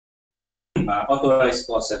authorized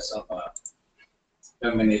causes of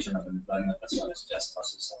termination of employment as well as just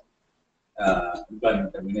causes of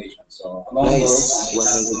employment termination. So among those,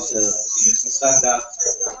 misconduct,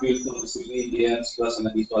 willful disobedience, gross and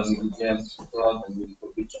habitual negligence, fraud and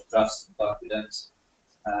willful breach of trust and confidence,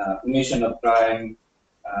 commission of crime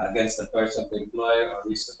against the person of the employer or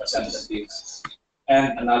his representatives,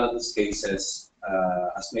 and analogous cases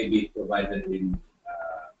as may be provided in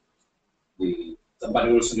the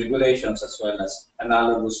company rules and regulations, as well as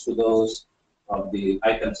analogous to those of the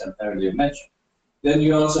items I earlier mentioned. Then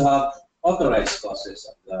you also have authorized causes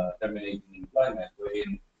of the terminating employment,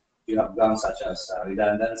 wherein you have grounds such as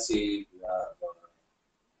redundancy,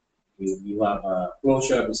 you have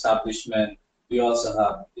closure of establishment. You also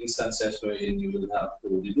have instances wherein you will have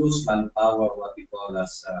to reduce manpower, what we call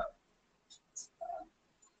as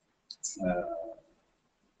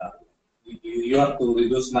you have to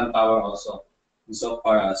reduce manpower also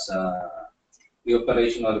insofar as the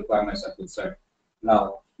operational requirements are concerned.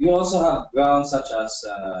 Now, you also have grounds such as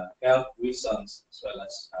health reasons, as well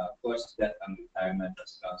as forced death and retirement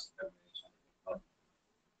as grounds of termination.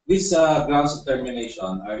 These grounds of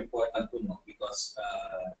termination are important to know because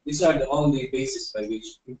these are the only basis by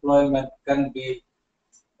which employment can be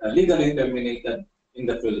legally terminated in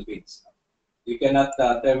the Philippines. You cannot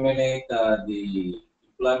terminate the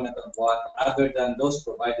employment of one other than those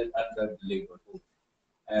provided under the labor code.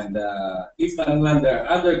 And if and when there are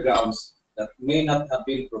other grounds that may not have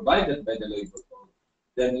been provided by the labor code,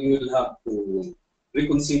 then you will have to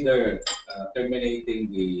reconsider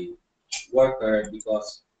terminating the worker,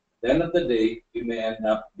 because at the end of the day, you may end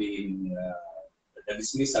up being, the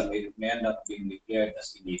dismissal may end up being declared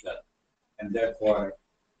as illegal. And therefore,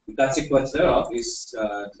 the consequence thereof is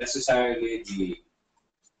necessarily the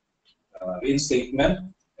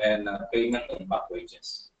reinstatement and payment of back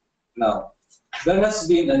wages. Now, there has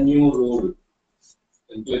been a new rule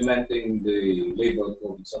implementing the labor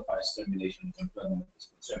code so far as termination of employment is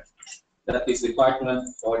concerned. That is Department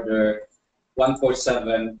Order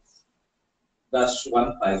 147-15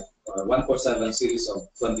 or 147 series of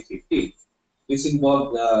 2015. This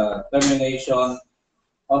involved the termination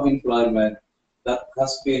of employment that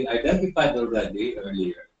has been identified already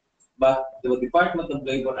earlier, but the Department of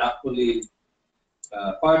Labor actually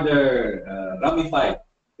further ramified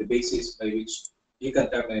the basis by which you can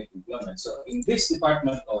terminate employment. So in this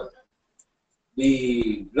department order,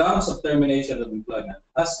 the grounds of termination of employment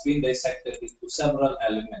has been dissected into several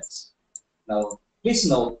elements. Now, please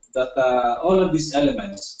note that all of these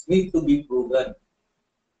elements need to be proven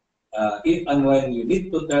if and when you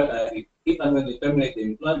need to if and when you terminate the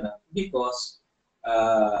employment, because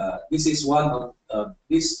this is one of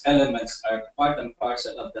these elements are part and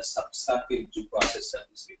parcel of the substantive due process that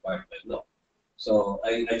is required by law. So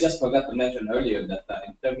I just forgot to mention earlier that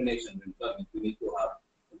in termination of employment, we need to have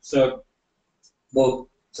observed both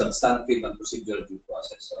substantive and procedural due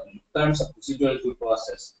process. So in terms of procedural due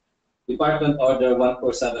process, Department Order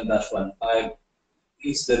 147-15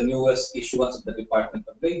 is the newest issuance of the Department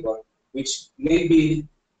of Labor, which may be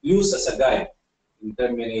used as a guide in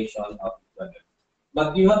termination of employment.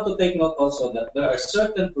 But you have to take note also that there are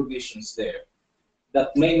certain provisions there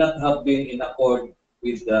that may not have been in accord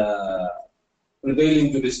with the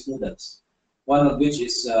prevailing jurisprudence. One of which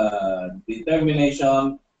is the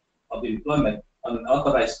termination of employment on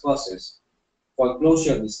authorized causes for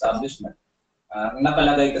closure of establishment.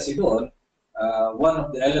 Nakalagay kasi doon, one of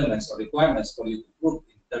the elements or requirements for you to prove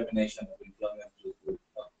in termination of employment due to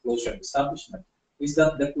closure of establishment is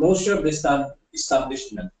that the closure of the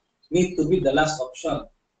establishment need to be the last option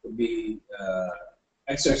to be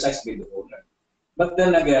exercised by the owner. But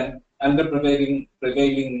then again, under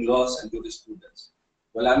prevailing laws and jurisprudence,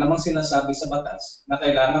 wala namang sinasabi sa batas na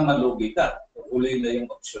kailangan malugi ka o huli na yung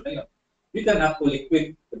option na yun. You can actually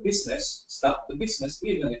quit the business, stop the business,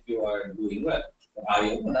 even if you are doing well. Kung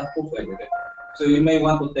ayaw mo na, kung pwede rin. So you may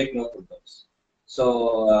want to take note of those.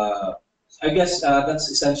 So I guess that's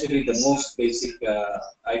essentially the most basic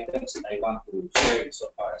items that I want to share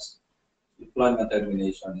so far as employment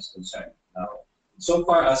termination is concerned. Now, so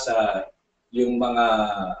far as yung mga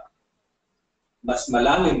mas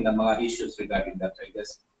malalim na mga issues regarding that, I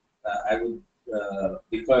guess I would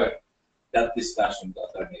defer that discussion to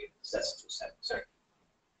Attorney Cesar, sir.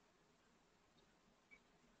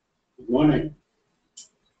 Good morning.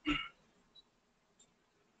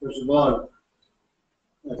 First of all,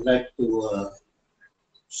 I'd like to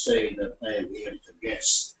say that I am here to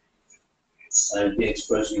guest. I'll be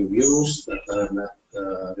expressing views that are not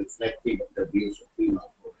reflective of the views of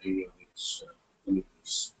PMAP or any of its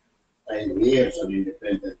committees. I am here as an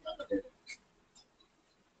independent academic.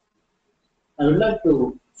 I would like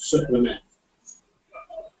to supplement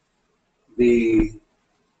the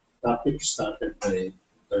topic started by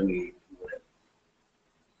Attorney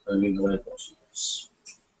Noel Cosmos.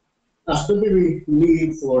 As to the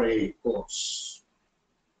need for a cause,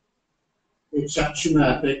 it's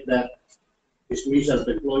axiomatic that dismissal of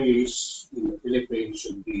employees in the Philippines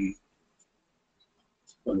should be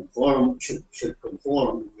should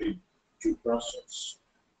conform with due process,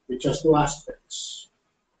 which has two aspects: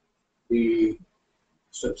 the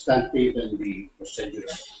substantive and the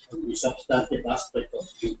procedural. And the substantive aspect of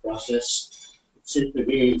due process, it simply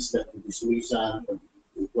means that the dismissal or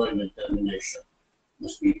employment termination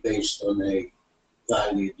must be based on a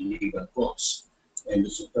valid legal cause. And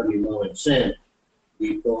as Attorney Noel said,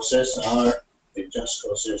 the causes are a just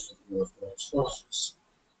causes and authorized causes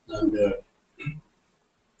under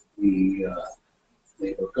the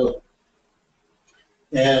labor code.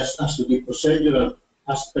 As to the procedural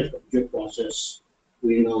aspect of due process,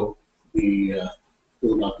 we know the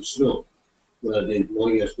two-notice law, where the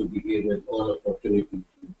employee has to be given all opportunity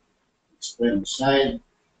to explain the side,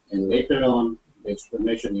 and later on, the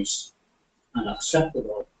explanation is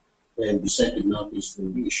unacceptable, then the second notice will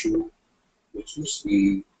be issued, which is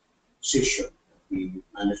the decision of the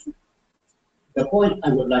management. The point I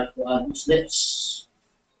would like to add is this: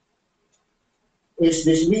 is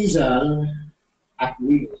dismissal at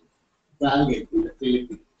will valid in the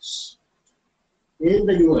Philippines? In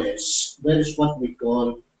the US, there is what we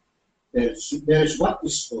call, there is what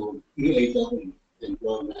is called EAW,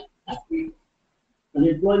 employment at will. An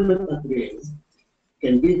employment at will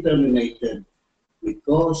can be terminated with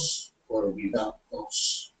cause or without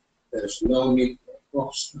cause. There is no need for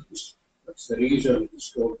cause. That's the reason it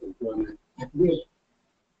is called employment at will.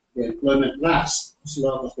 The employment lasts as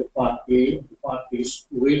long as the parties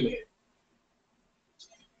will it.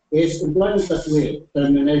 Is employment at will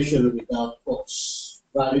termination without cause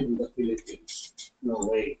valid in the Philippines? No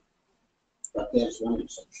way. But there's one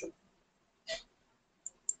exception.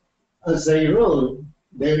 As a rule,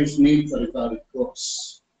 there is need for a valid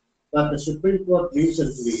cause. But the Supreme Court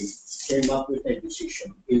recently came up with a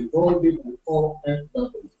decision involving an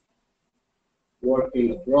OFW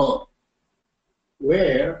working abroad,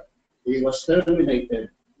 where he was terminated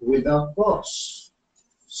without cause,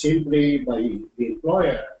 simply by the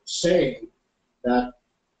employer saying that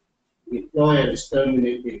the employer is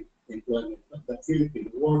terminating employment of the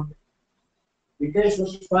Philippine worker. The case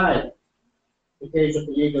was filed. The case of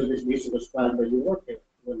illegal dismissal was filed by the worker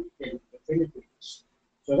when he came to the Philippines.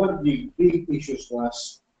 So one of the big issues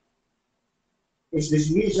was, is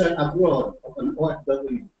dismissal abroad of an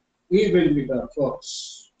OFW, even without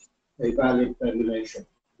cause, a valid termination?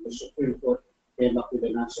 The Supreme Court came up with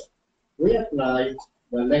an answer. We apply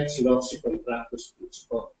the lex loci contractus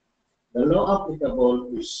principle. The law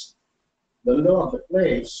applicable is the law of the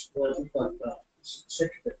place where the contract is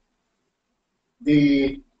executed.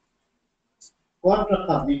 The contract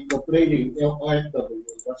of the complaining OFW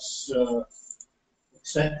was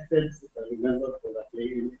executed, if I remember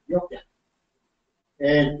correctly, in Ethiopia.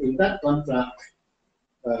 And in that contract,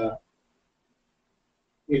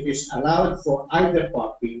 it is allowed for either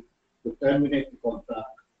party to terminate the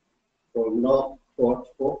contract for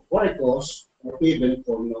a cause or even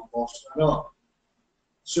for no cause at all.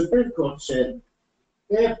 Supreme Court said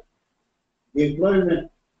if the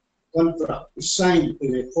employment contract is signed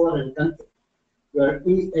in a foreign country where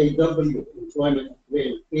EAW, employment at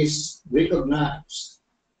will, is recognized,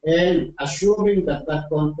 and assuming that that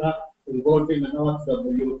contract involving an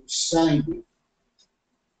OFW is signed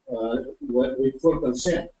with full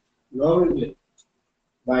consent, knowingly,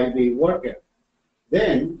 by the worker,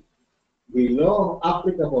 then the law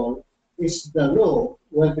applicable is the law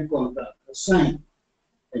where the contract is signed.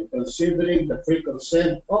 And considering the free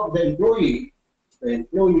consent of the employee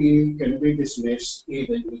can be dismissed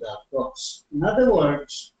even without cause. In other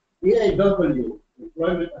words, EAW,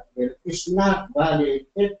 employment at will, is not valid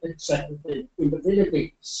if executed in the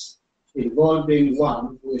Philippines, involving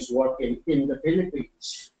one who is working in the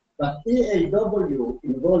Philippines. But EAW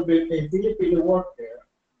involving a Filipino worker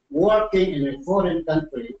working in a foreign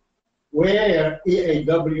country where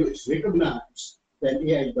EAW is recognized, then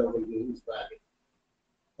EAW is valid.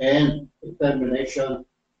 And termination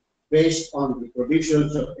based on the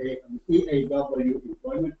provisions of an EAW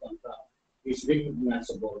employment contract is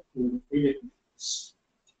recognizable in the Philippines.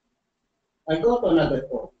 I go to another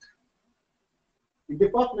point. The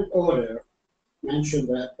department order mentioned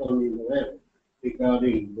by Attorney Noel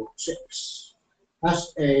regarding Book 6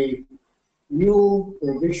 has a new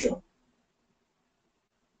provision.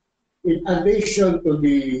 In addition to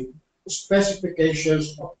the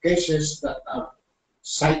specifications of cases that are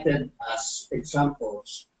cited as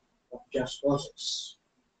examples of just causes,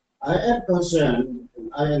 I am concerned,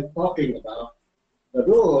 and I am talking about the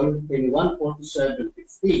rule in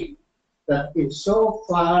 147.15 that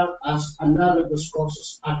insofar as analogous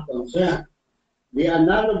causes are concerned, the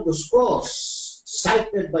analogous cause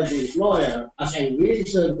cited by the employer as a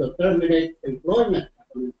reason to terminate employment of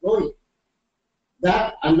an employee,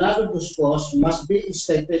 that analogous cause must be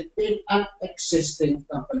stated in an existing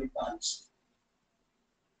company policy.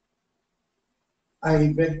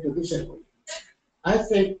 I beg to disagree. I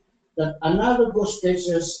think that analogous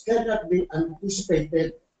cases cannot be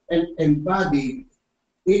anticipated and embodied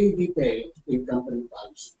in detail in company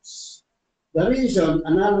policies. The reason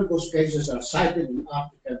analogous cases are cited in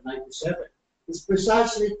Article 97 is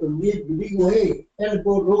precisely to leave leeway,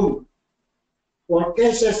 elbow room for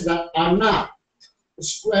cases that are not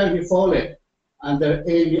squarely falling under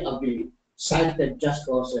any of the cited just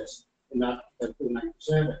causes in Article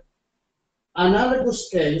 297. Analogous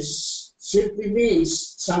case simply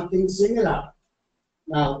means something similar.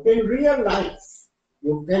 Now, in real life,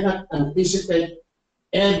 you cannot anticipate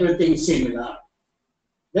everything similar.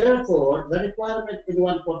 Therefore, the requirement in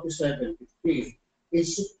 147.15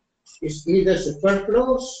 is either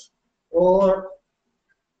superfluous or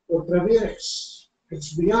ultra vires.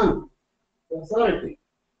 It's beyond the authority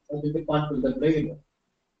of the Department of Labor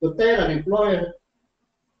to tell an employer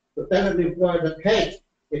that, hey,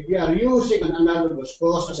 if you are using an analogous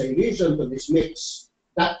cause as a reason to dismiss,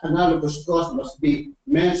 that analogous cause must be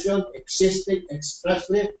mentioned, existing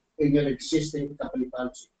expressly in your existing company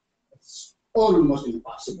policy. It's almost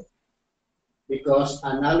impossible because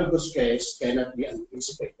analogous case cannot be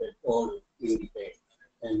anticipated all in detail.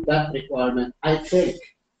 And that requirement, I think,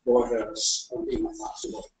 borders on the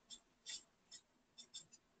impossible.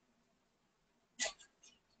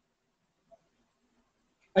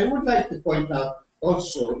 I would like to point out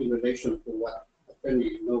also in relation to what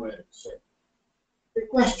Attorney Noel said, the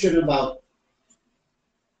question about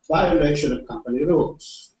violation of company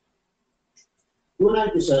rules.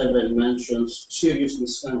 297 mentions serious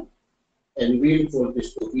misconduct and willful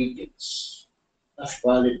disobedience as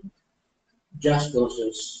valid just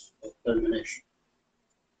causes of termination.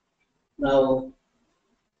 Now,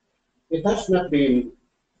 it has not been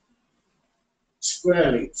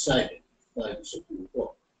squarely cited by the Supreme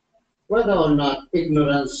Court whether or not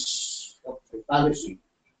ignorance of the policy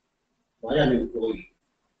by an employee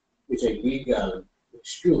is a legal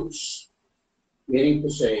excuse. Meaning to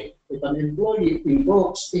say, if an employee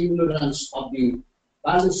invokes ignorance of the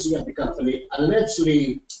policy of the company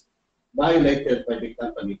allegedly violated by the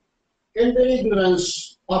company, can the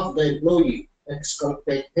ignorance of the employee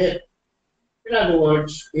exculpate him? In other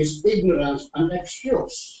words, is ignorance an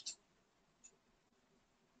excuse?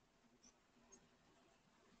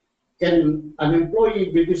 Can an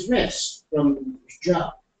employee be dismissed from his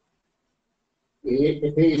job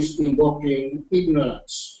if he is invoking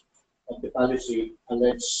ignorance of the policy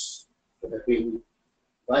alleged to have been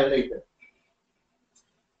violated?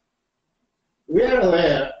 We are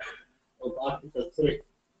aware of Article 3,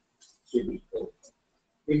 Civil Code.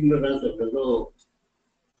 Ignorance of the law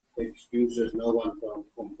excuses no one from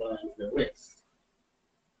complying therewith.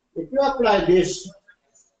 If you apply this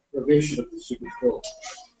provision of the Civil Code,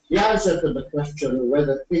 the answer to the question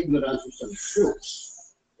whether ignorance is an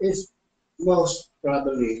excuse is most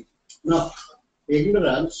probably not.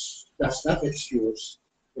 Ignorance does not excuse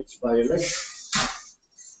its violation.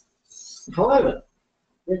 However,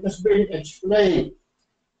 it has been explained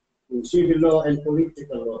in civil law and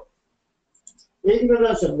political law.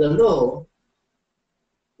 Ignorance of the law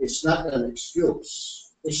is not an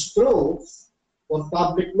excuse. It's true for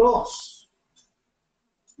public laws,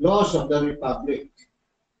 laws of the Republic.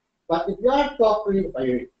 But if you are talking about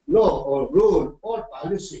a law or rule or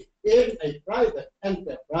policy in a private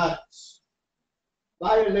enterprise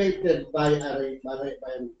violated by an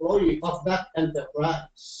employee of that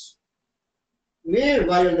enterprise, mere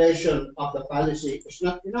violation of the policy is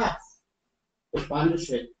not enough to punish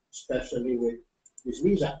it, especially with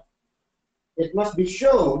dismissal. It must be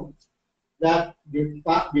shown that the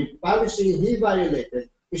policy he violated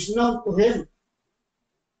is known to him.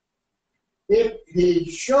 If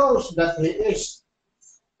he shows that he is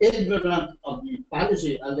ignorant of the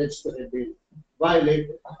policy alleged to have been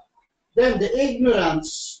violated, then the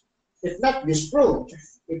ignorance, if not disproved,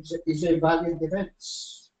 is a valid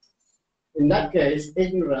defense. In that case,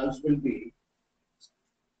 ignorance will be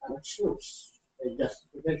an excuse, a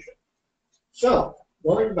justification. So,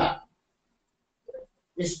 going back,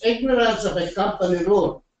 is ignorance of a company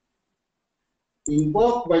rule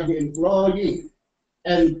invoked by the employee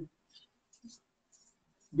and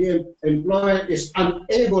the employer is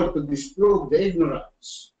unable to disprove the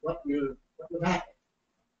ignorance, what will happen?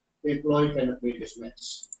 the employee cannot be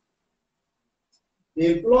dismissed.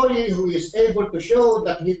 The employee who is able to show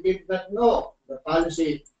that he did not know the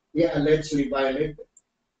policy he allegedly violated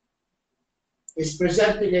is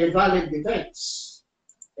presenting a valid defense,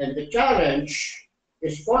 and the challenge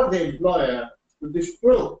is for the employer to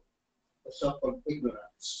disprove the so-called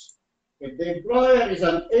ignorance. If the employer is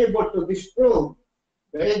unable to disprove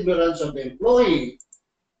the ignorance of the employee,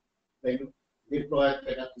 then the employer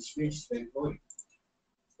cannot dismiss the employee.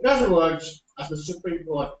 In other words, as the Supreme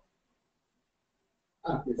Court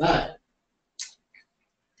amplified,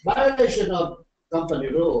 violation of company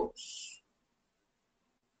rules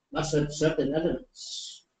must have certain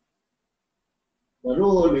elements. The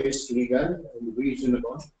rule is legal and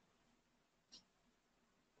reasonable,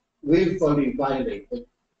 willfully violated,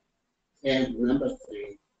 and number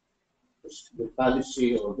three, the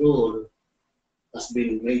policy or rule has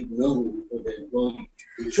been made known to the employee.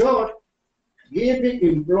 In short, giving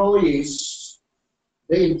employees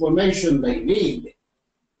the information they need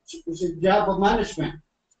is a job of management.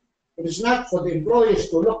 It is not for the employees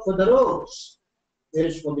to look for the rules. It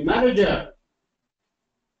is for the manager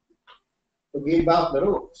to give out the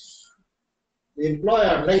rules. The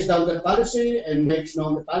employer lays down the policy and makes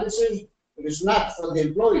known the policy. It is not for the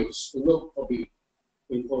employees to look for the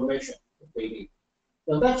information that they need.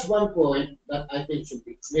 So that's one point that I think should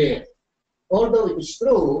be clear. Although it is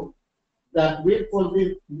true that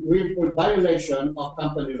willful violation of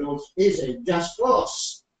company rules is a just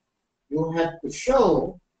cause, you have to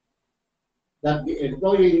show that the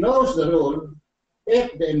employee knows the rule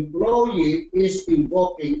if the employee is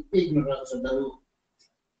invoking ignorance of the rule.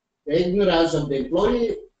 The ignorance of the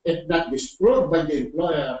employee, if not disproved by the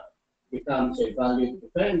employer, becomes a valid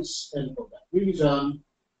defense, and for that reason,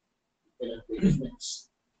 it cannot be dismissed.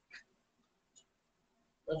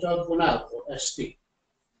 That's all for now for ST.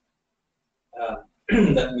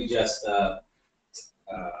 Let me just add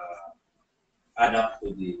up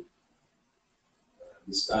to the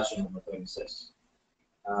discussion of what says.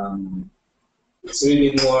 It's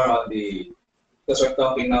really more on the, because we're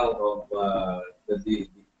talking now of the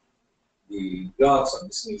grounds of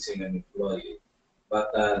dismissing an employee.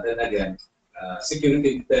 But then again,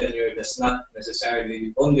 security tenure does not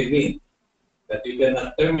necessarily only mean that you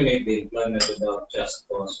cannot terminate the employment without just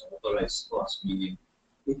cause or authorized cause, meaning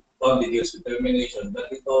it only deals with termination, but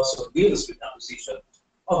it also deals with acquisition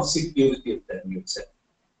of security of tenure itself.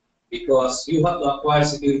 Because you have to acquire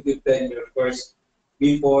security of tenure first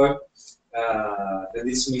before the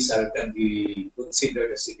dismissal can be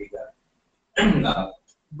considered as illegal. Now,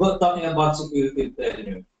 but talking about security of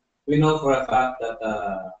tenure, we know for a fact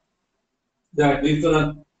that there are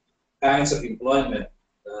different kinds of employment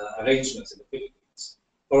arrangements in the Philippines.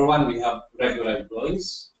 For one, we have regular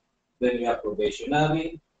employees, then you have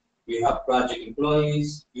probationary, you have project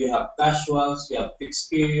employees, you have casuals, you have fixed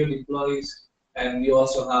period employees, and you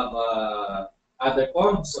also have other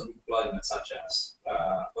forms of employment such as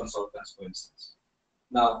consultants, for instance.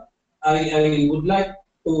 Now, I would like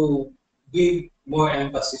to give more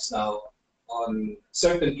emphasis now on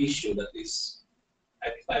certain issue that is,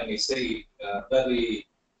 if I may say, very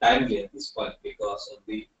timely at this point because of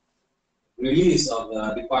the release of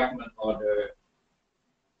the Department Order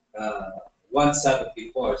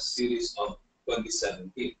 174 series of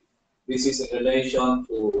 2017. This is in relation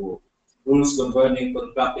to rules governing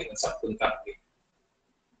contracting and subcontracting.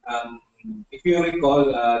 If you recall,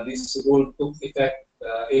 this rule took effect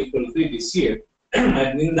April 3 this year,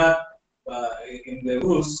 and in that, in the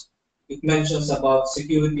rules, it mentions about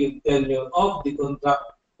security and tenure of the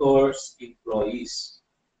contractor's employees,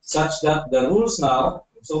 such that the rules now,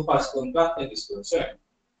 so far as contracting is concerned,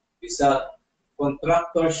 is that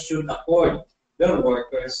contractors should accord their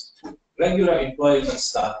workers regular employment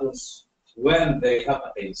status when they have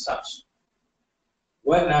attained such.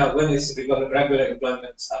 When is regular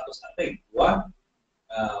employment status attained? One,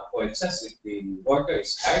 for instance, if the worker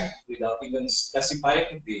is hired without even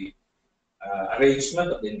specifying the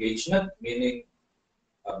arrangement of the engagement, meaning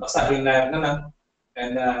basta hinire na lang,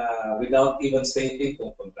 and without even stating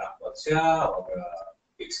kung contractual siya or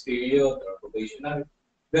fixed period or probationary,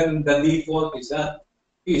 then the default is that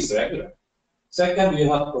he is regular. Second, you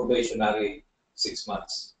have probationary 6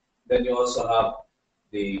 months. Then you also have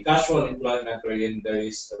the casual employment wherein there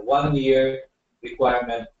is a 1 year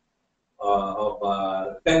requirement of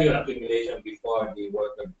tenure accumulation before the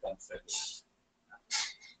worker becomes regular.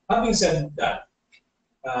 Having said that,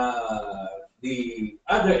 the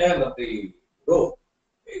other end of the road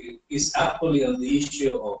is actually on the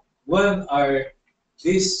issue of when are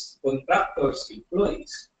these contractors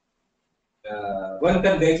employees, when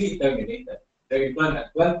can they be terminated? their employment.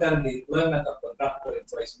 When can the employment of contractor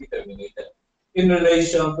employees be terminated? In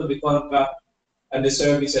relation to the contract and the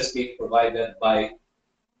services being provided by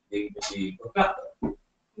the contractor.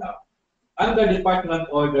 Now, under Department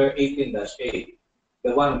Order 18-A,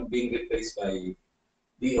 the one being replaced by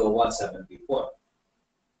DO 174,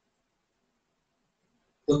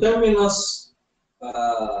 coterminous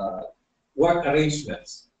work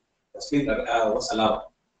arrangements was allowed,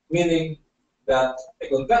 meaning that a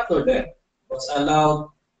contractor then was allowed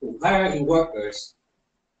to hire in workers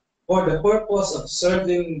for the purpose of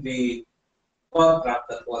serving the contract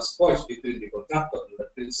that was forged between the contractor and the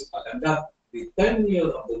principal, and that the tenure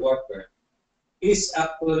of the worker is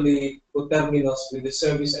actually coterminous with the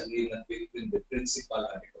service agreement between the principal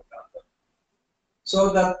and the contractor.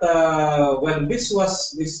 So that when this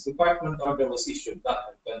department order was issued back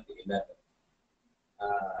in 2011,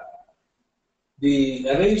 the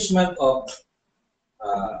arrangement of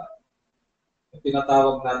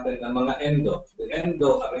tinatawag natin ng mga the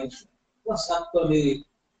endo arrangement was actually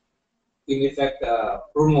in effect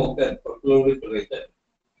promoted or proliferated.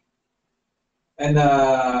 And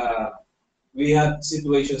we had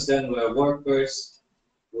situations then where workers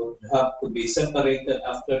would have to be separated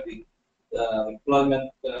after the employment,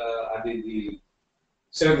 the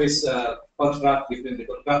service contract between the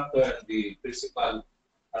contractor and the principal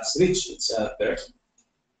has reached its term,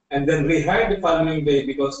 and then rehired the following day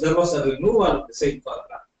because there was a renewal of the same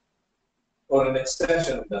contract or an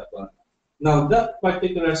extension of that one. Now, that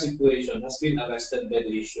particular situation has been arrested by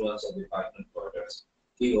the issuance of Department Orders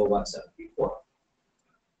DO 174.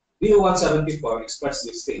 DO 174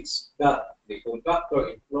 expressly states that the contractor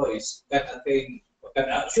employees can attain or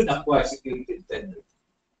should acquire security tenure,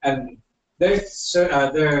 and their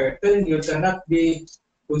tenure cannot be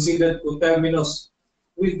considered coterminous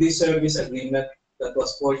with the service agreement that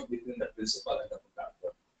was forged between the principal and the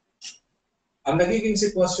contractor. Ang nagiging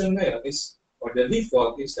sitwasyon ngayon is, or the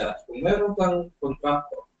default is that kung meron kang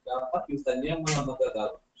contractor, dapat yung kanyang mga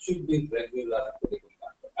magagawa should be regular to the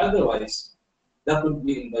contractor. Otherwise, that would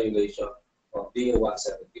be in violation of DO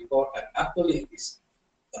 174, and actually it is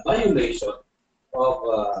a violation of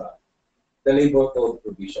the labor code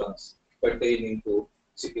provisions pertaining to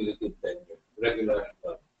security tenure, regular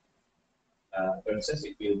employment. For instance,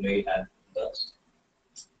 if you may add those.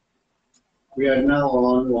 We are now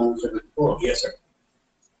on 174. Yes, sir.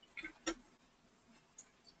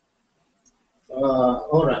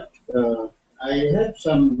 All right. I have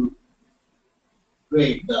some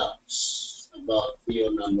great doubts about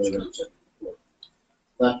PO number 174.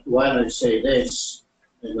 But while I say this,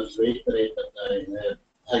 I must reiterate that I have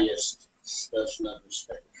highest personal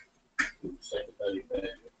respect to Secretary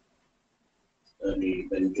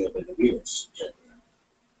Benjo Benavides, etc.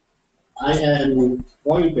 I am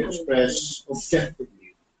going to express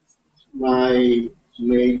objectively my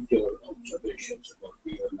major observations about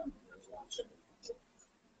PO number 174.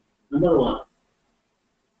 Number one,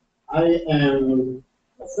 I am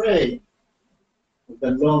afraid of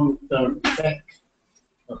the long-term effect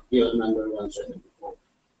of PO number 174.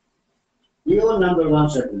 PO number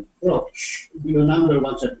 174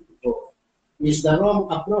 is the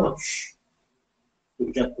wrong approach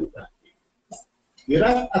to job contracting. The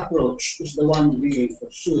right approach is the one being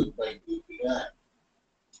pursued by DPI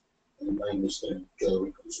and by Mr.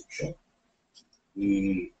 Joey Concepcion.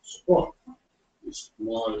 We support the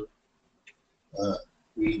small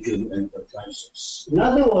medium enterprises. In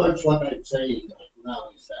other words, what I'm saying right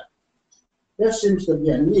now is that there seems to be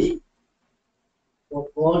a need for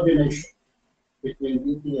coordination between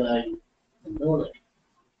DPI and DOLE.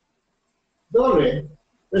 DOLE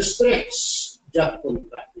restricts job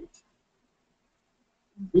contracting.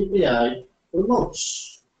 DPI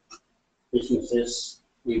promotes businesses,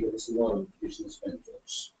 even small business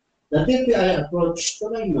ventures. The DPI approach, to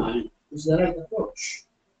my mind, is the right approach.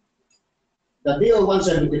 The DO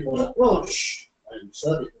 174 approach, I'm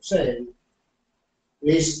sorry to say,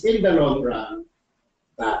 is in the long run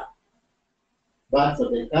bad. Bad for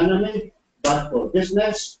the economy, bad for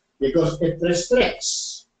business, because it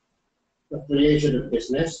restricts the creation of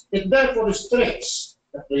business. It therefore restricts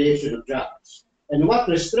the creation of jobs. And what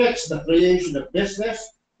restricts the creation of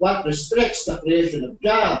business, what restricts the creation of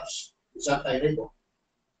jobs is anti-labor.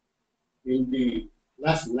 In the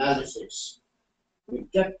last analysis, the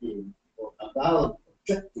objective or about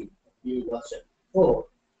objective of DO 174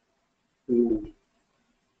 to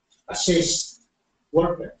assist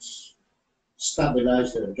workers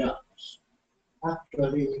stabilize their jobs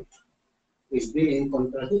actually is being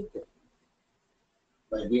contradicted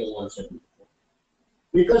by DO 174.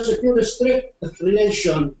 Because if you restrict the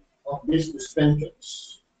creation of business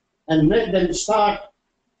ventures and make them start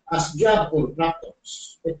as job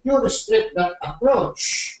contractors. If you restrict that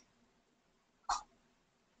approach,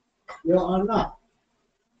 you are not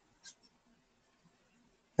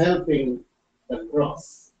helping the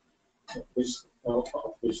growth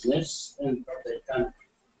of business and the country.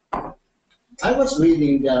 I was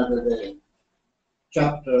reading the other day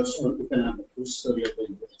chapters on economic history of the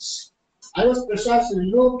US. I was precisely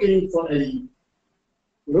looking for a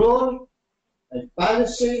rule, a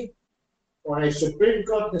policy, or a Supreme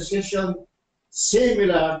Court decision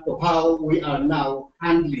similar to how we are now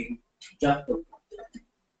handling job contracting,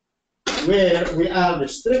 where we are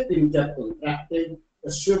restricting job contracting.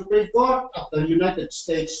 The Supreme Court of the United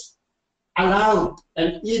States allowed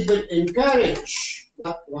and even encouraged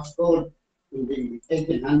what was called in the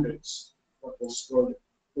 1800s, what was called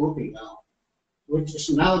moving out, which is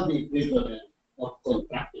now the equivalent of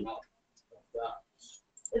contracting out.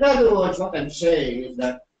 In other words, what I'm saying is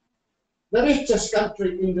that the richest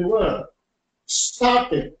country in the world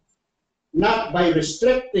started not by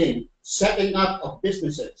restricting setting up of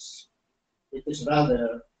businesses. It is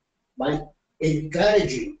rather by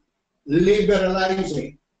encouraging,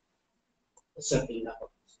 liberalizing the setting up of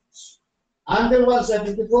business. Under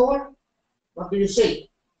 174, what do you say?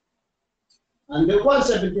 Under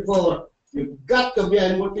 174, you've got to be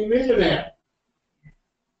a multimillionaire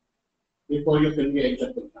before you can be a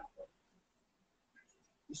job contractor.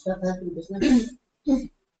 Is that helping business?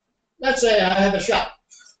 Let's say I have a shop.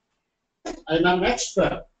 I'm an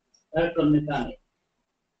expert aircon mechanic.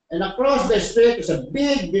 And across the street is a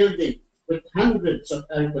big building with hundreds of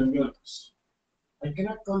aircon units. I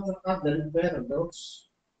cannot contract out the repair of those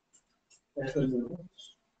aircon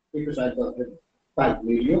units because I don't have 5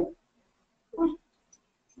 million.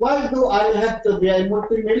 Why do I have to be a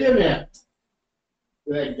multimillionaire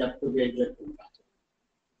to be a job contractor?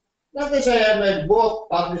 That is, I have a book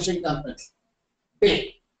publishing company,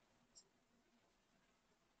 big.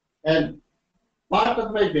 And part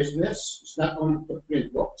of my business is not only to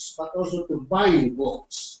print books, but also to buy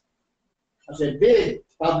books. As a big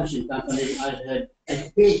publishing company, I had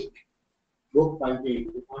a big book binding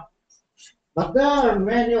department. But there are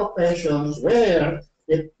many occasions where,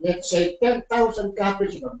 if, let's say, 10,000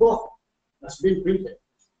 copies of a book has been printed,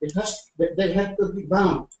 they have to be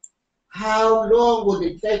bound. How long would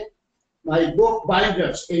it take my book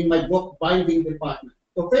binders in my book binding department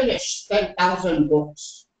to finish 10,000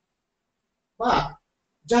 books? But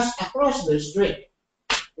just across the street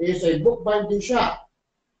is a book binding shop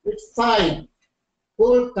with 5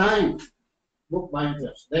 full-time book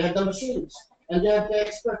binders. They have the machines and they have the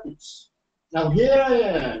expertise. Now here I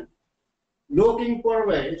am looking for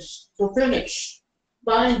ways to finish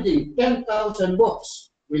binding 10,000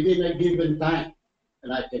 books within a given time.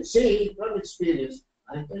 And I can see from experience,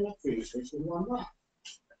 I cannot finish this in 1 month.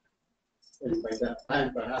 And by that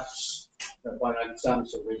time, perhaps the bar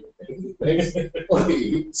exams are really taking place, or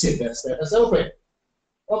the semester has opened.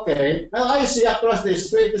 Okay, now I see across the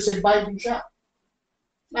street is a binding shop.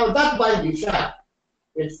 Now that binding shop,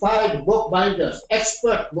 with 5 book binders,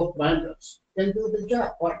 expert book binders, can do the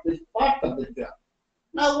job, or at least part of the job.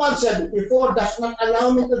 Now 174 does not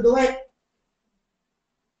allow me to do it.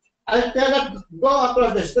 I cannot go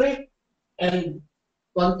across the street and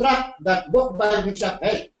contract that book binding shop.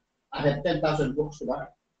 Hey, I have 10,000 books to buy.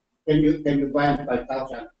 Can you buy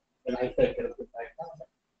 5,000? And I take care of the 5,000.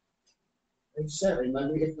 Hey, sir,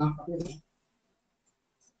 maliit lang kami.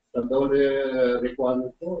 So the only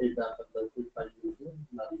requirement ko is that the 5 million.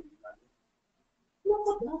 Look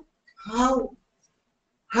at that.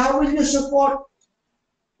 How will you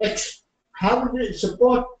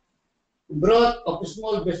support growth of a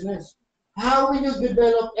small business? How will you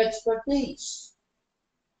develop expertise?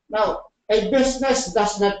 Now, a business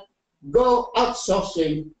does not go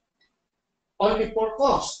outsourcing only for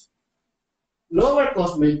cost. Lower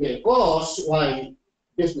cost may be a cause why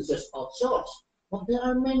businesses outsource, but there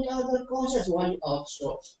are many other causes why you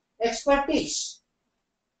outsource. Expertise.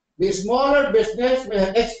 The smaller business may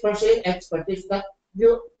have expertise that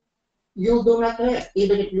you do not have,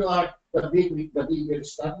 even if you are the bigger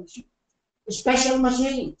establishment. Special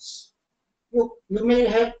machines. You may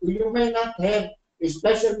not have a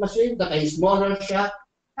special machine that a smaller shop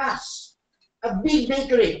has. A big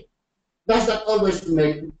bakery does not always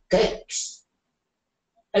make cakes.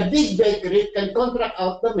 A big bakery can contract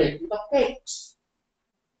out the making of cakes.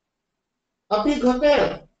 A big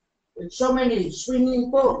hotel with so many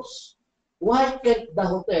swimming pools. Why can't the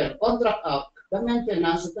hotel contract out the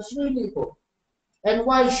maintenance of the swimming pool? And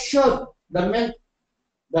why should the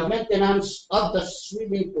maintenance of the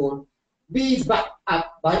swimming pool be backed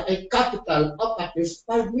up by a capital of at least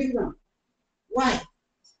 5 million? Why?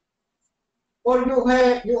 Or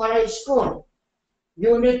you are a school.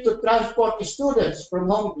 You need to transport students from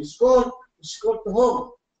home to school to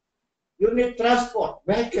home. You need transport,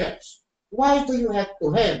 vehicles. Why do you have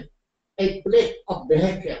to have a fleet of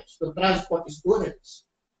vehicles to transport students?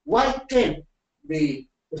 Why can't the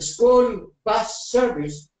school bus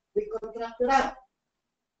service be contracted out?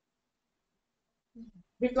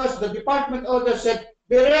 Because the department order said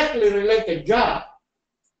directly related job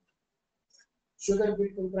shouldn't be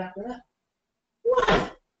contracted out.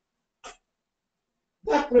 Why?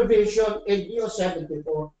 That provision in DO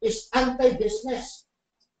 74 is anti-business.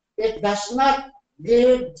 It does not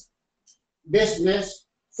give business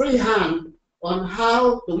free hand on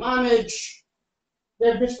how to manage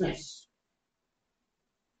their business.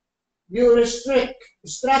 You restrict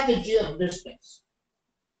strategy of business.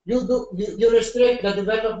 You restrict the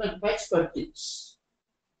development of expertise.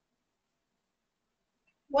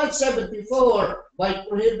 174 by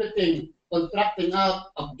prohibiting contracting out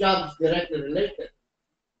of jobs directly related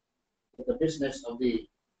to the business of the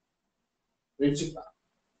principal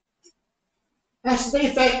has the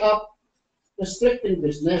effect of restricting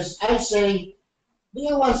business. I say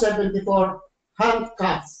DO 174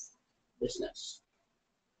 handcuff business.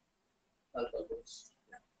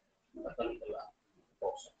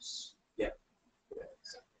 Yeah.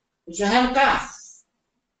 It's a handcuff.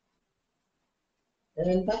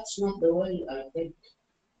 And that's not the way I think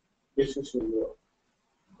business will work.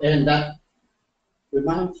 And that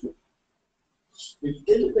reminds me, the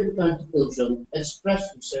Philippine Constitution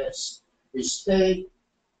expressly says the state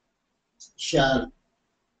shall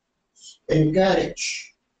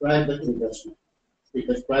encourage private investment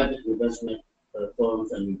because private investment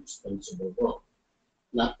performs an indispensable role.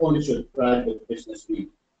 Not only should private business be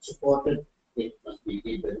supported, it must be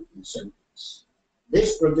given incentives.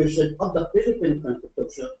 This provision of the Philippine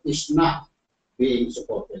Constitution is not being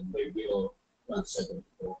supported by Bill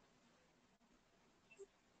 174.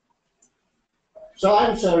 So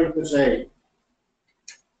I'm sorry to say,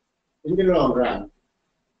 in the long run,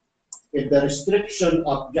 if the restriction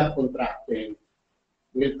of job contracting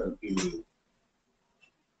will continue,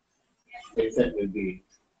 the effect will be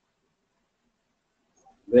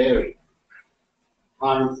very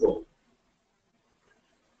harmful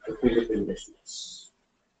to Philippine business.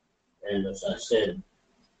 And as I said,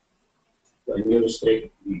 when you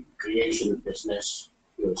restrict the creation of business,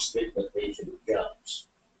 you restrict the creation of jobs.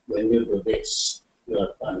 When you do this, you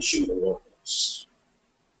are punishing the workers.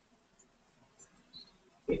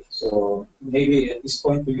 Okay, so maybe at this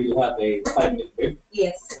point we will have a 5-minute break.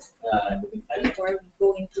 Yes, before we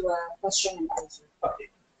go into a question and answer. Okay.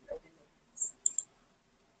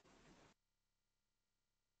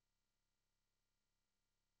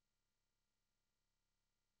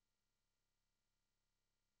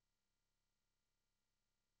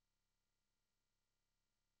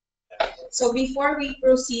 So before we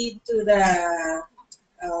proceed to the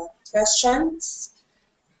questions,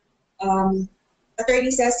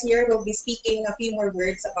 Attorney says here will be speaking a few more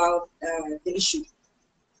words about the issue.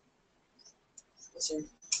 Yes, sir.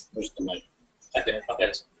 Where's the mic? Okay.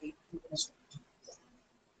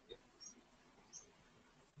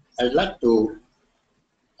 I'd like to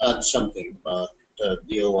add something about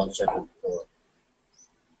DO 174.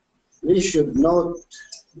 We should note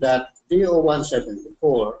that DO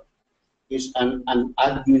 174 is an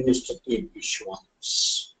administrative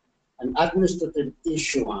issuance. An administrative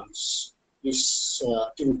issuance is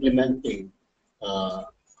implementing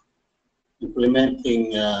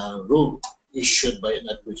rule issued by an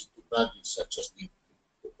administrative body such as the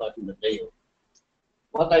Department of Labor.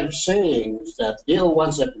 What I'm saying is that DO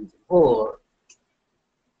 174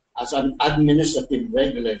 as an administrative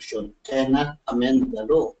regulation cannot amend the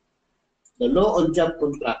law. The law on job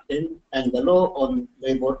contracting and the law on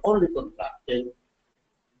labor-only contracting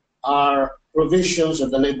are provisions of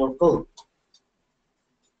the Labor Code,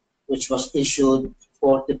 which was issued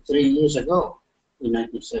 43 years ago in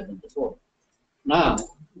 1974. Now,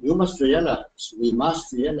 we must realize,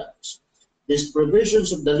 these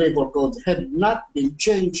provisions of the Labor Code have not been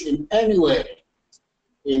changed in any way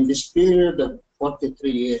in this period of 43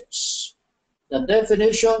 years. The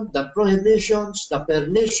definition, the prohibitions, the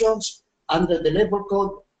permissions under the Labor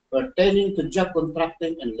Code pertaining to job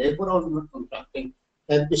contracting and labor-only contracting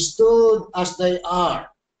have stood as they are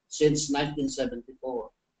since 1974.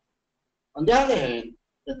 On the other hand,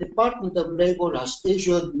 the Department of Labor has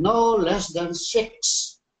issued no less than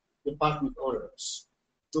 6 department orders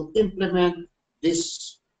to implement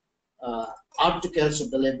these articles of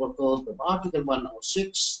the Labor Code from Article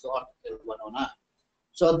 106 to Article 109.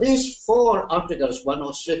 So these 4 articles,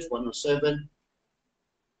 106, 107,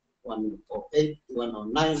 108,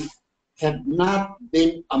 109, have not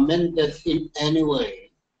been amended in any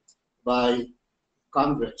way by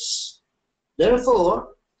Congress.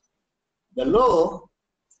 Therefore, the law,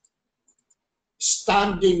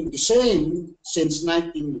 standing the same since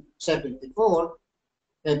 1974,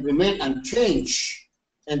 have remained unchanged.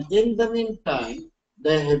 And in the meantime,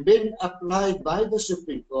 they have been applied by the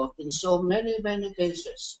Supreme Court in so many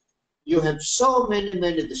cases. You have so many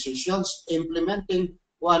decisions implementing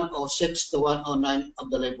 106 to 109 of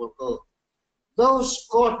the Labor Code. Those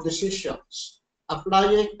court decisions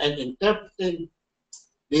applying and interpreting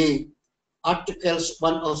the Articles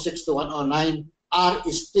 106 to 109 are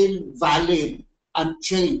still valid,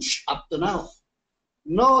 unchanged up to now.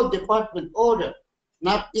 No department order,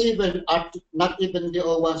 not even the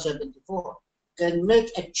 0174, can make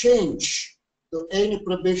a change to any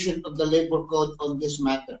provision of the Labor Code on this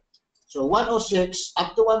matter. So 106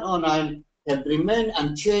 up to 109 have remained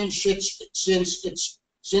unchanged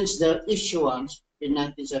since their issuance in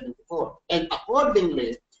 1974. And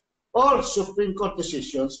accordingly, all Supreme Court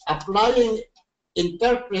decisions applying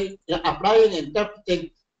interpreting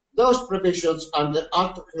those provisions under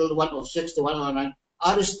Article 106 to 109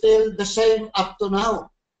 are still the same up to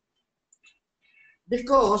now.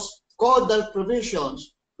 Because codal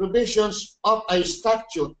provisions of a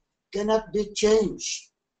statute cannot be changed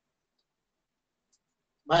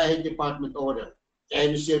by a department order,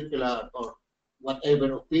 any circular or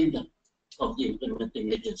whatever opinion of the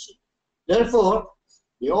implementing agency. Therefore,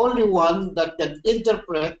 the only one that can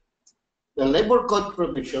interpret the Labor Code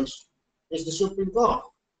provisions is the Supreme Court.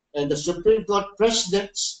 And the Supreme Court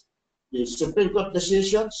precedents, the Supreme Court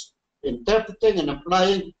decisions, interpreting and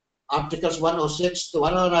applying Articles 106 to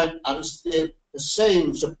 109 are still the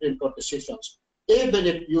same Supreme Court decisions, even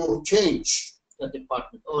if you change the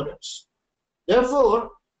department orders.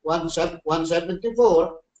 Therefore,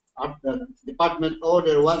 174, Department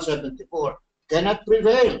Order 174, cannot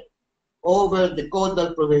prevail over the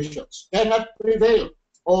codal provisions, cannot prevail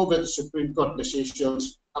over the Supreme Court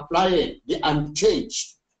decisions applying the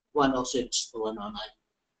unchanged 106 to 109.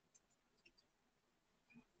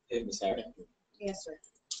 Okay, Ms. Harry. Yes, sir.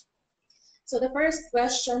 So the first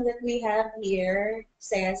question that we have here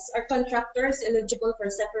says, are contractors eligible for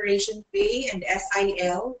separation pay and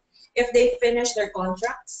SIL if they finish their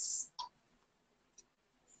contracts?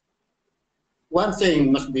 One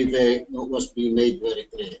thing must be made very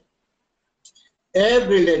clear.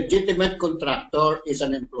 Every legitimate contractor is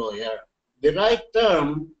an employer. The right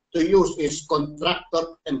term to use is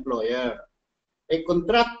contractor-employer. A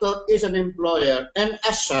contractor is an employer and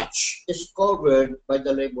as such is covered by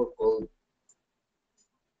the Labor Code.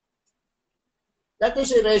 That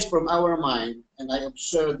is erased from our mind, and I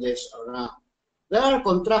observe this around. There are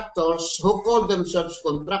contractors who call themselves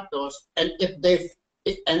contractors, and if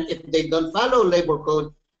they don't follow Labor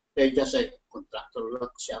Code, they just say, contractor lang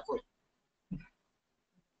siya ako.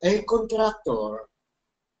 A contractor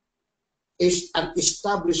is an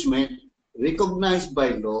establishment recognized by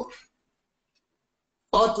law,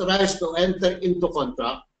 authorized to enter into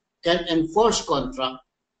contract, can enforce contract,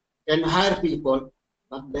 can hire people,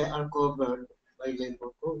 but they are covered by Labor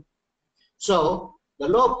Code. So, the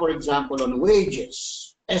law, for example, on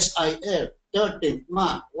wages, SIL, 13th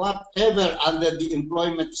month, whatever under the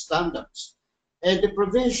employment standards, and the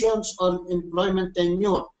provisions on employment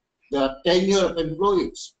tenure, the tenure of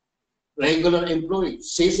employees, regular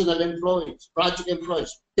employees, seasonal employees, project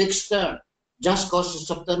employees, fixed term, just causes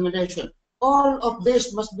of termination. All of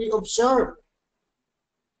this must be observed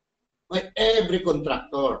by every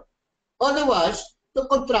contractor. Otherwise, the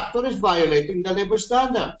contractor is violating the labor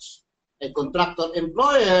standards. A contractor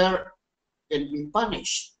employer can be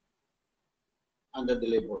punished under the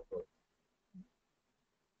Labor Code.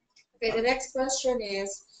 Okay, the next question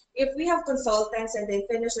is, if we have consultants and they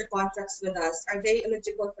finish their contracts with us, are they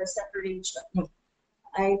eligible for separation?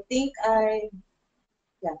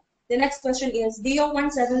 The next question is, DO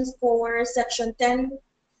 174 section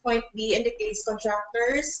 10.b indicates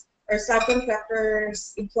contractors or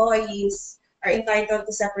subcontractors, employees are entitled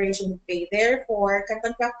to separation pay. Therefore, can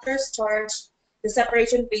contractors charge the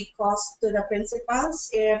separation pay cost to the principals?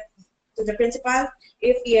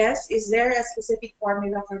 If yes, is there a specific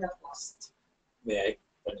formula for the cost? May I?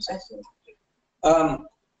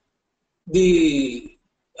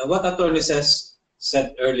 What attorney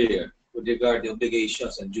said earlier with regard to the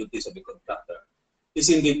obligations and duties of the contractor is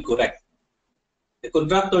indeed correct. The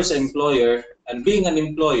contractor's employer, and being an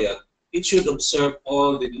employer, it should observe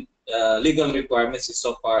all the legal requirements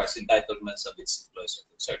insofar as entitlements of its employees are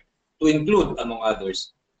concerned, to include, among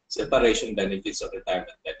others, separation benefits of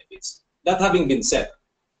retirement benefits. That having been said,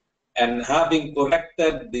 and having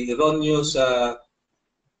corrected the erroneous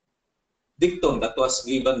dictum that was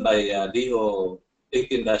given by DO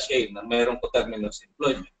 18-8 na mayroong coterminous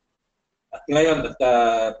employment. At ngayon,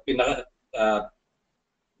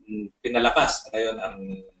 pinalakas ngayon ang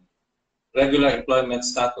regular employment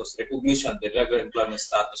status, recognition the regular employment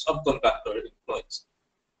status of contractor employees.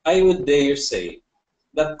 I would dare say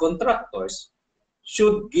that contractors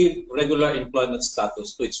should give regular employment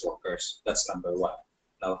status to its workers. That's number one.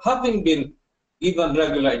 Now, having been given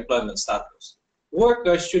regular employment status,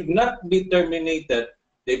 workers should not be terminated,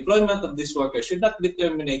 the employment of these workers should not be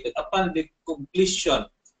terminated upon the completion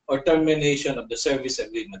or termination of the service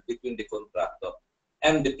agreement between the contractor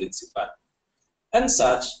and the principal. And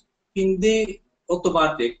such, hindi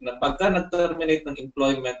automatic na pagka nag-terminate ng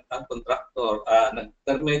employment ang contractor,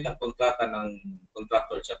 nag-terminate ang kontrata ng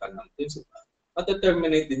contractor at ng principal,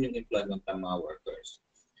 mata-terminate din yung employment ng mga workers.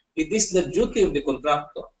 It is the duty of the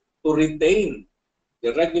contractor to retain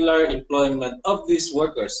the regular employment of these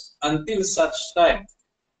workers until such time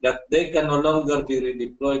that they can no longer be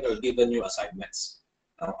redeployed or given new assignments.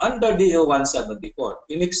 Now, under DO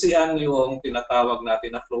 174, iniksian yung tinatawag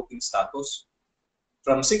natin na floating status.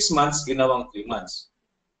 From 6 months, ginawang 3 months.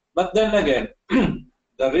 But then again,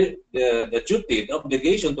 the duty, the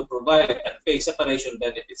obligation to provide and pay separation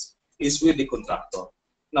benefits is with the contractor.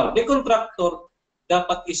 Now, the contractor,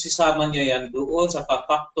 dapat isisama niya yan doon sa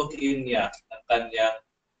pa-factor in niya ng kanyang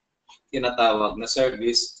tinatawag na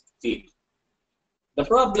service fee. The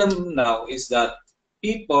problem now is that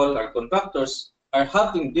people or contractors are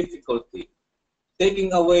having difficulty taking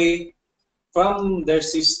away from their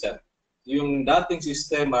system yung dating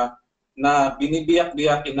sistema na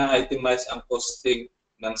binibiyak-biyak ina-itemize ang costing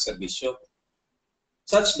ng serbisyo.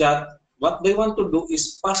 Such that what they want to do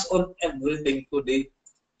is pass on everything to the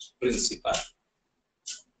principal.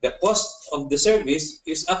 The cost of the service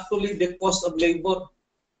is actually the cost of labor,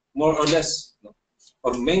 more or less, no?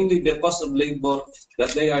 Or mainly the cost of labor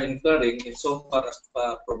that they are incurring in so far as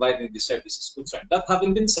providing the service is concerned. That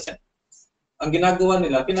having been said, ang ginagawa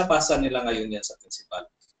nila, pinapasa nila ngayon yan sa principal.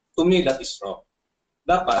 To me, that is wrong.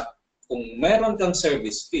 Dapat, kung meron kang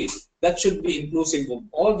service fee, that should be inclusive of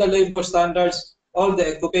all the labor standards, all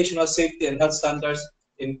the occupational safety and health standards,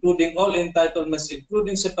 including all entitlements,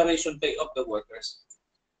 including separation pay of the workers.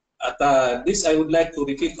 At this, I would like to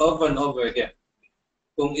repeat over and over again.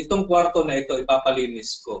 Kung itong kwarto na ito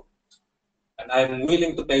ipapalinis ko, and I'm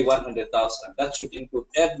willing to pay 100,000, that should include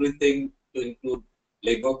everything, to include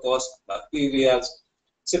labor cost, materials,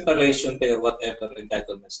 separation pay, or whatever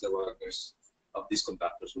entitlements the workers of these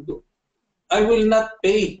contractors will do. I will not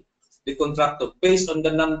pay the contractor based on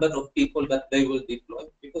the number of people that they will deploy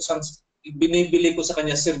because ang binibili ko sa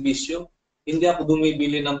kanya serbisyo, hindi ako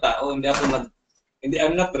bumibili ng tao,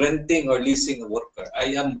 I'm not renting or leasing a worker.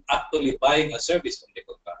 I am actually buying a service from the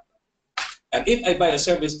contractor. And if I buy a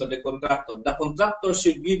service from the contractor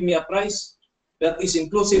should give me a price that is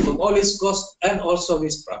inclusive of all his costs and also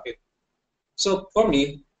his profit. So for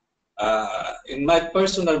me, in my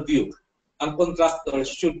personal view, ang contractor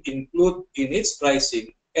should include in its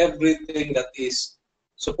pricing everything that is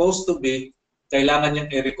supposed to be kailangan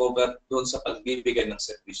niyang i-recover doon sa pagbibigay ng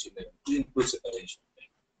servisyo na yun, to include separation.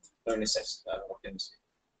 Attorney says, what can you say?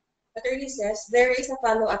 Attorney says, there is a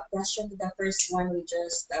follow-up question to the first one we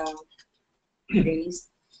just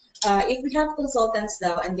raised. If we have consultants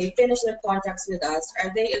now and they finish their contracts with us,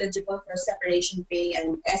 are they eligible for separation pay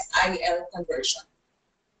and SIL conversion?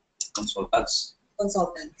 Consultants.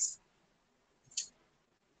 Consultants.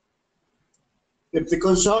 If the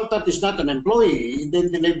consultant is not an employee,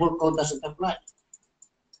 then the labor code doesn't apply.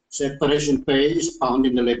 Separation pay is found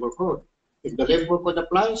in the labor code. If the labor code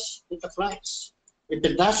applies, it applies. If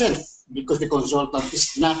it doesn't, because the consultant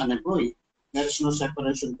is not an employee, there is no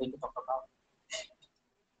separation pay to talk about.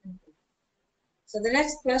 So the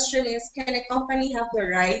next question is, can a company have the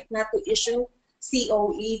right not to issue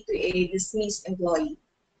COE to a dismissed employee?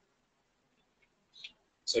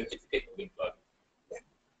 Certificate of employment.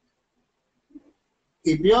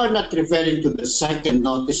 If you are not referring to the second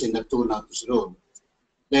notice in the 2-notice rule,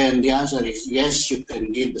 then the answer is yes, you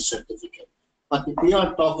can give the certificate. But if you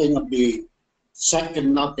are talking of the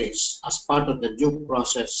second notice as part of the due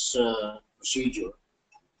process procedure,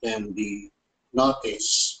 then the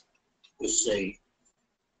notice is a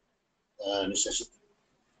necessity.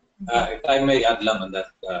 If I may add lang on that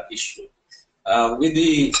issue, with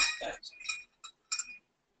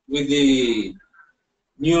the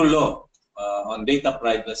new law on data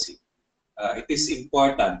privacy, it is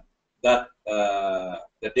important that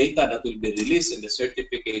the data that will be released in the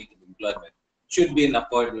certificate of employment should be in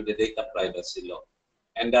accord with the data privacy law,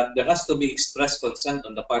 and that there has to be express consent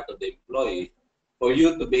on the part of the employee for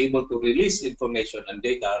you to be able to release information and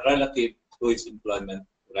data relative to his employment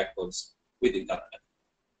records with the company.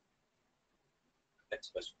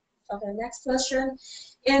 Next question. Okay, next question.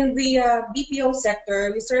 In the BPO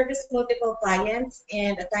sector, we service multiple clients,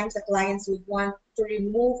 and at times the clients would want to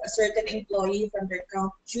remove a certain employee from their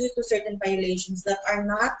account due to certain violations that are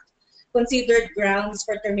not considered grounds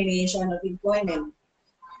for termination of employment.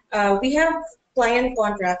 We have client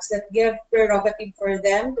contracts that give prerogative for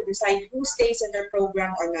them to decide who stays in their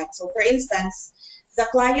program or not. So for instance, the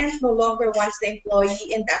client no longer wants the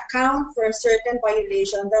employee in the account for a certain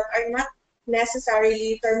violation that are not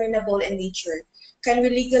necessarily terminable in nature. Can we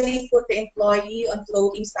legally put the employee on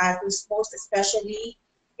floating status, most especially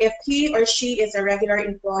if he or she is a regular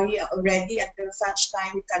employee already until such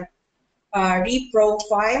time we can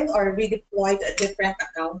reprofile or redeploy to a different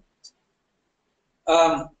account?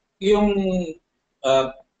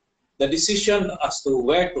 The decision as to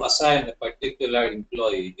where to assign a particular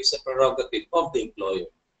employee is a prerogative of the employer.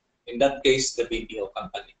 In that case, the BPO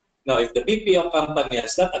company. Now, if the BPO company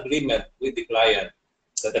has that agreement with the client,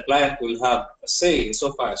 that the client will have a say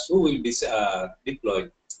insofar as who will be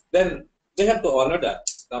deployed, then they have to honor that.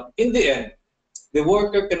 Now, in the end, the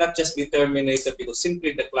worker cannot just be terminated because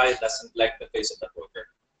simply the client doesn't like the face of that worker.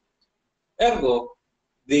 Ergo,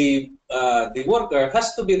 the worker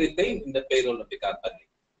has to be retained in the payroll of the company.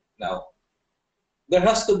 Now, there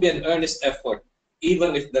has to be an earnest effort,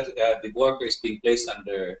 even if the worker is being placed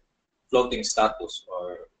under floating status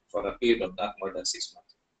or for a period of not more than 6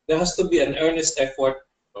 months. There has to be an earnest effort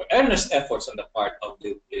or earnest efforts on the part of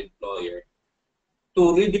the employer to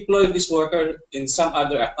redeploy this worker in some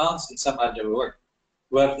other accounts, in some other work,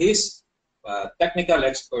 where his technical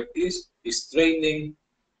expertise, his training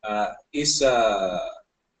is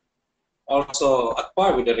also at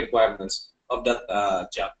par with the requirements of that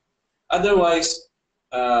job. Otherwise,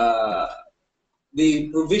 the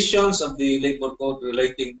provisions of the labor code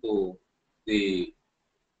relating to the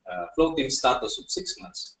floating status of 6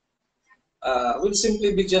 months will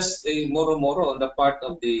simply be just a moro-moro on the part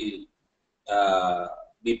of the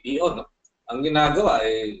BPO. No? Ang ginagawa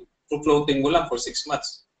ay floating mo lang for 6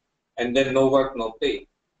 months and then no work, no pay.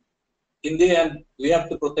 In the end, we have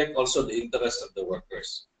to protect also the interests of the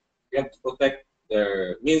workers. We have to protect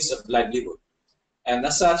their means of livelihood. And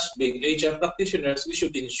as such, being HR practitioners, we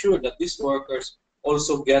should ensure that these workers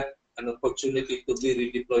also get an opportunity to be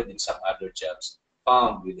redeployed in some other jobs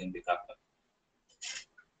found within the company.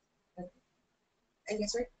 I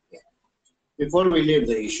guess, right? Yeah. Before we leave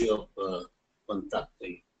the issue of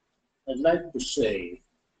contracting, I'd like to say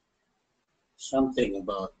something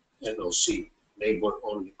about LOC,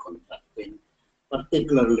 labor-only contracting,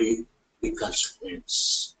 particularly the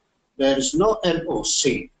consequence. There is no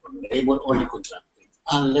LOC for labor-only contracting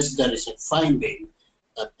unless there is a finding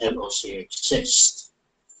that LOC exists.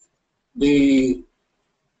 The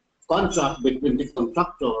contract between the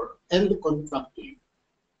contractor and the contractee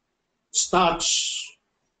starts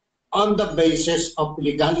on the basis of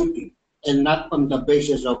legality and not on the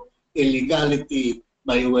basis of illegality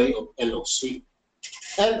by way of LOC.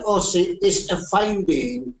 LOC is a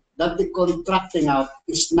finding that the contracting out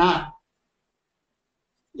is not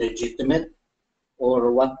legitimate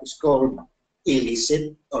or what is called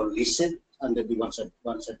illicit or licit under the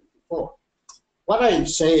 174. What I am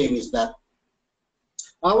saying is that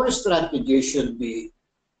our strategy should be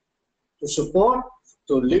to support,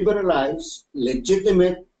 to liberalize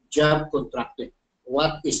legitimate job contracting,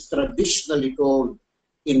 what is traditionally called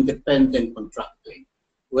independent contracting,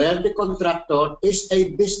 where the contractor is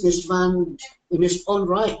a businessman in his own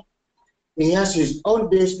right. He has his own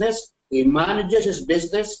business, he manages his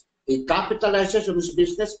business, he capitalizes on his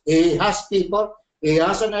business, he has people, he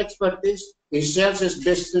has an expertise, he sells his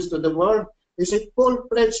business to the world. He's a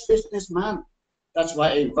full-fledged businessman. That's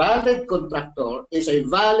why a valid contractor is a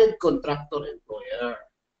valid contractor employer.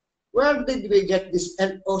 Where did we get this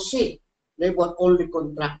LOC, labor-only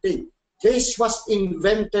contracting? This was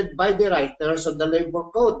invented by the writers of the Labor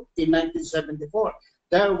Code in 1974.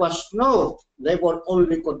 There was no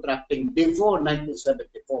labor-only contracting before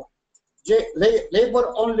 1974.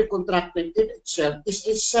 Labor-only contracting in itself is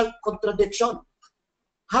a self-contradiction.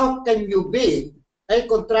 How can you be a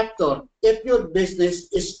contractor if your business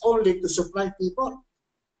is only to supply people?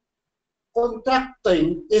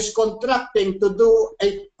 Contracting is contracting to do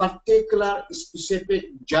a particular specific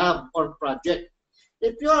job or project.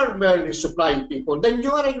 If you are merely supplying people, then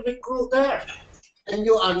you are a recruiter and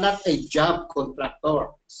you are not a job contractor.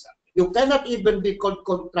 You cannot even be called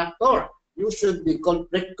contractor. You should be called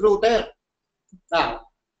recruiter. Now,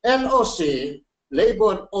 LOC,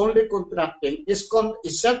 labor-only contracting, is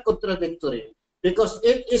self-contradictory because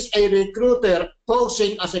it is a recruiter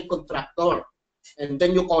posing as a contractor. and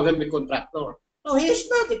then you call him a contractor. No, he is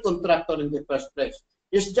not a contractor in the first place.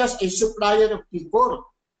 He's just a supplier of people.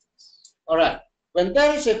 All right. When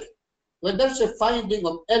there is a finding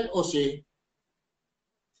of LOC,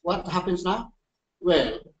 what happens now?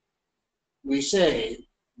 Well, we say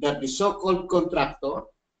that the so-called contractor,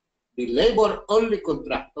 the labor-only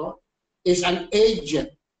contractor, is an agent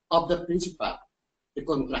of the principal, the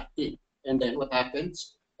contractee. And then what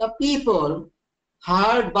happens? The people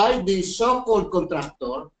hired by the so-called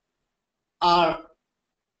contractor are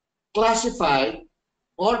classified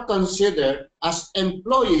or considered as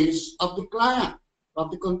employees of the client,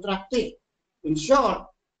 of the contractee. In short,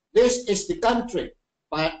 this is the country,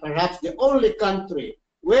 perhaps the only country,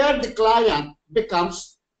 where the client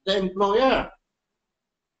becomes the employer.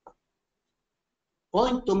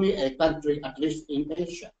 Point to me a country, at least in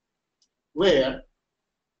Asia, where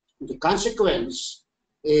the consequence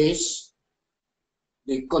is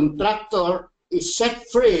the contractor is set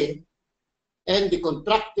free and the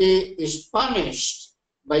contractee is punished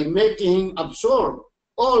by making him absorb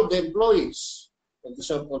all the employees of the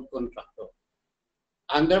so-called contractor.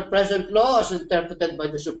 Under present law, as interpreted by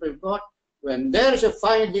the Supreme Court, when there is a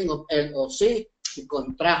finding of LOC, the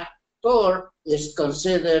contractor is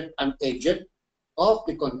considered an agent of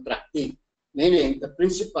the contractee, meaning the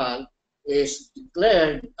principal is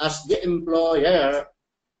declared as the employer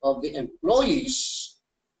of the employees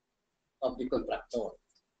of the contractor.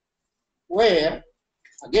 Where,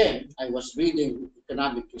 again, I was reading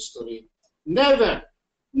economic history, never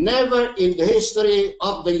in the history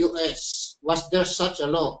of the US was there such a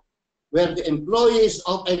law where the employees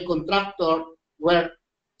of a contractor were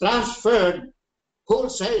transferred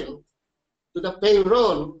wholesale to the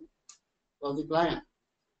payroll of the client.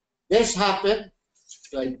 This happened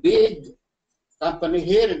to a big company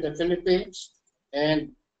here in the Philippines,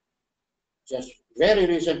 and just very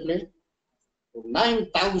recently,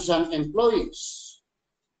 9,000 employees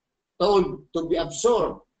told to be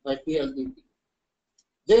absorbed by PLDT.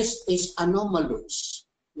 This is anomalous,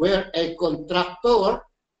 where a contractor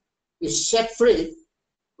is set free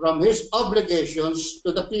from his obligations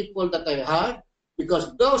to the people that I hired,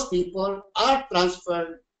 because those people are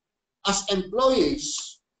transferred as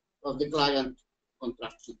employees of the client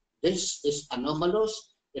contractor. This is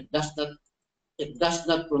anomalous. It does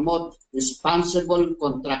not promote responsible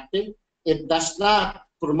contracting. It does not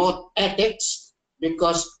promote ethics,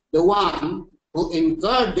 because the one who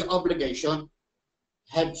incurred the obligation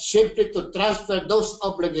had simply to transfer those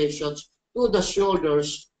obligations to the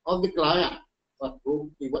shoulders of the client, what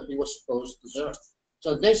he was supposed to serve.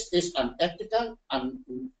 So this is unethical and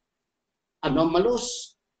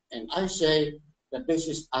anomalous, and I say that this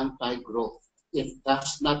is anti-growth. It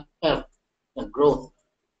does not help the growth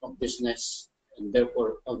of business and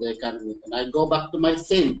therefore of the economy. And I go back to my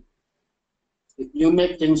theme. If you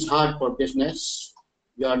make things hard for business,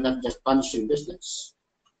 you are not just punishing business.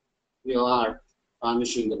 You are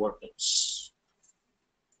punishing the workers.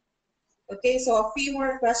 Okay, so a few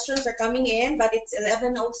more questions are coming in, but it's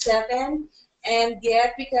 11:07, and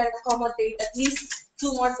yet we can accommodate at least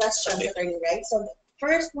 2 more questions, attorney, right? So the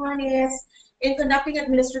first one is, in conducting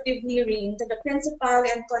administrative hearing, can the principal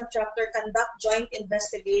and contractor conduct joint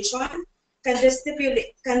investigation? Can this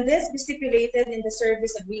be stipulated in the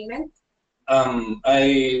service agreement?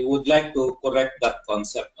 I would like to correct that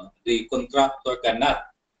concept. The contractor cannot,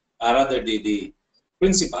 rather the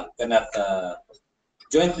principal cannot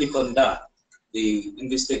jointly conduct the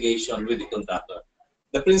investigation with the contractor.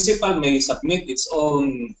 The principal may submit its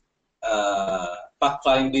own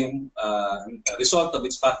fact-finding, result of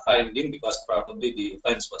its fact-finding, because probably the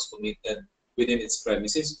offense was committed within its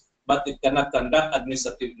premises, but it cannot conduct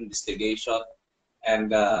administrative investigation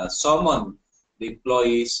and summon the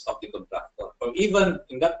employees of the contractor, or even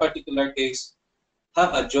in that particular case,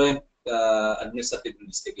 have a joint administrative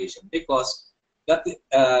investigation, because that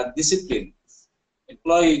discipline,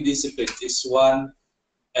 employee discipline, is one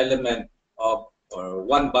element of, or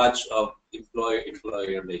one batch of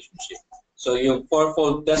employer-employee relationship. So yung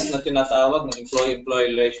fourfold test na tinatawag ng employee-employee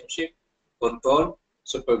relationship, control,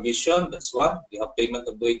 supervision, that's one. You have payment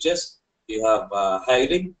of wages, you have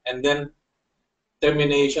hiring, and then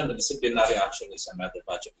termination or disciplinary action is another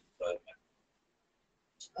batch of employment.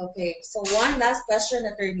 Okay, so one last question,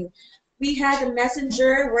 attorney. We had a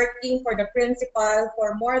messenger working for the principal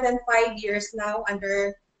for more than 5 years now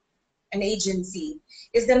under an agency.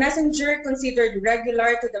 Is the messenger considered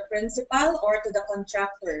regular to the principal or to the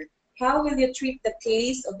contractor? How will you treat the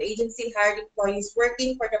case of agency hired employees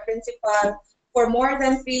working for the principal for more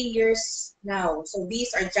than 3 years now? So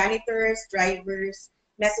these are janitors, drivers,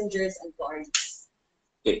 messengers, and employees.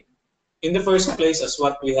 Okay. in the first place, as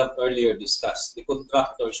what we have earlier discussed, the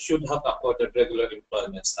contractor should have accorded regular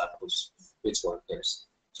employment status to its workers.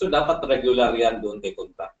 So dapat regular yan doon kay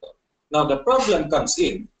contractor. Now, the problem comes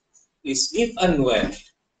in is if and when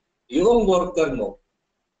yung worker mo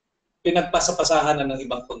pinagpasapasahan na ng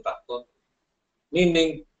ibang contractor.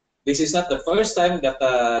 Meaning, this is not the first time that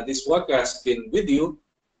this worker has been with you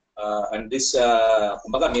and this,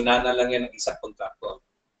 kumbaga, minana lang yan ng isang contractor.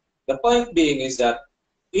 The point being is that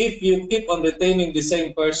if you keep on retaining the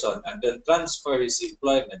same person and then transfer his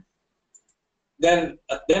employment, then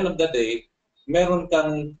at the end of the day, meron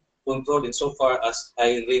kang control insofar as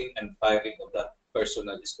hiring and firing of that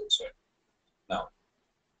personnel is concerned. Now,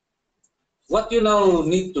 what you now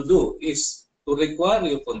need to do is to require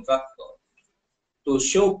your contractor to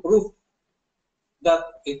show proof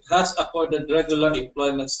that it has accorded regular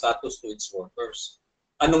employment status to its workers.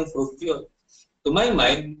 Anong proof yun? To my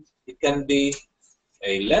mind, it can be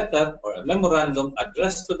a letter or a memorandum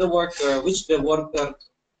addressed to the worker which the worker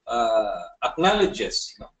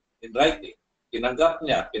acknowledges in writing. Tinanggap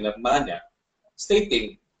niya, pinirma niya,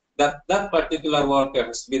 stating that that particular worker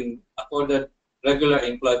has been accorded regular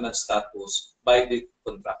employment status by the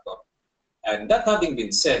contractor. And that having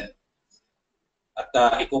been said, at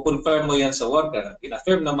i-confirm mo yan sa worker,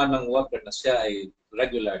 in-affirm naman ng worker na siya ay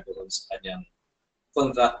regular doon sa kanyang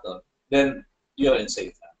contractor, then you're in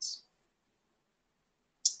safe hands.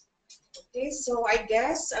 Okay, so I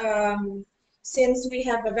guess since we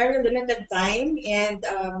have a very limited time and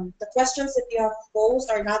the questions that you have posed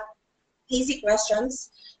are not easy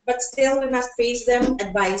questions, but still we must face them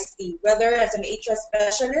advisedly, whether as an HR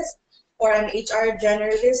specialist or an HR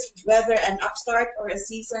generalist, whether an upstart or a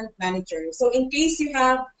seasoned manager. So in case you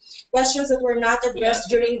have questions that were not addressed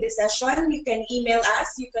during this session, you can email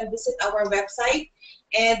us, you can visit our website,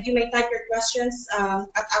 and you may type your questions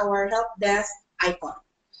at our help desk icon.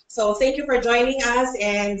 So thank you for joining us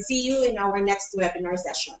and see you in our next webinar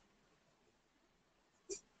session.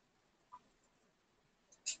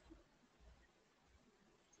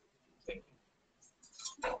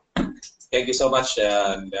 Thank you so much,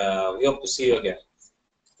 and we hope to see you again.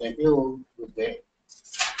 Thank you. Good day.